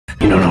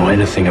You don't know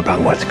anything about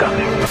what's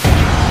coming.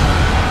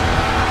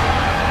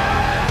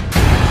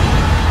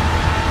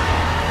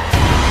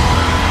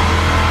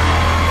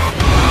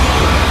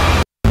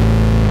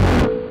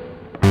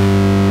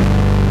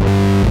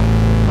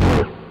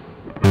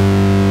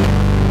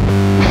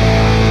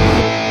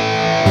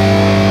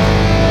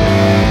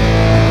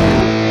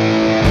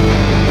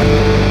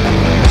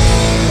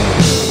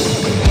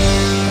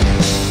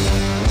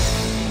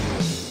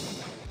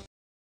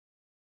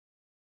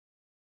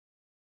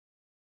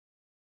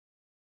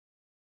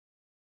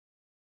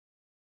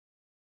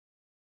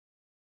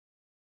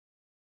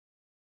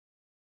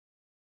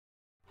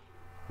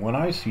 When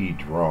I see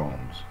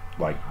drones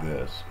like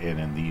this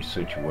and in these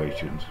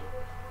situations,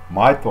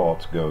 my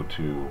thoughts go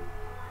to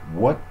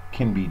what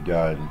can be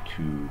done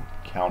to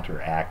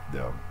counteract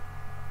them.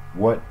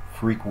 What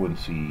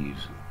frequencies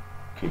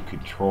could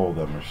control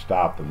them or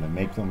stop them and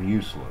make them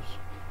useless.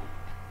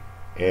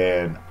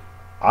 And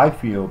I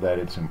feel that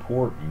it's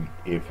important,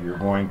 if you're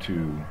going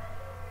to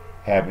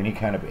have any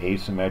kind of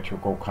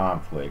asymmetrical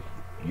conflict,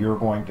 you're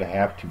going to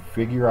have to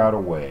figure out a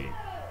way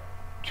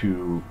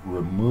to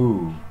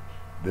remove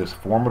this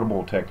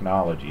formidable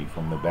technology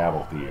from the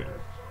battle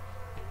theater.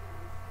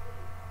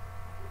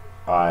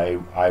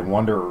 I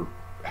wonder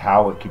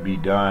how it could be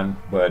done,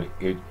 but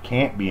it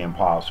can't be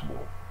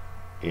impossible.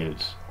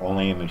 It's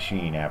only a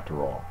machine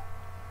after all.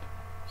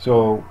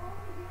 So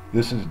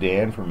this is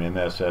Dan from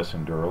MSS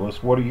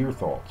Endureless. What are your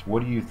thoughts?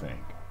 What do you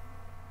think?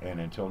 And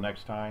until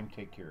next time,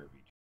 take care of you.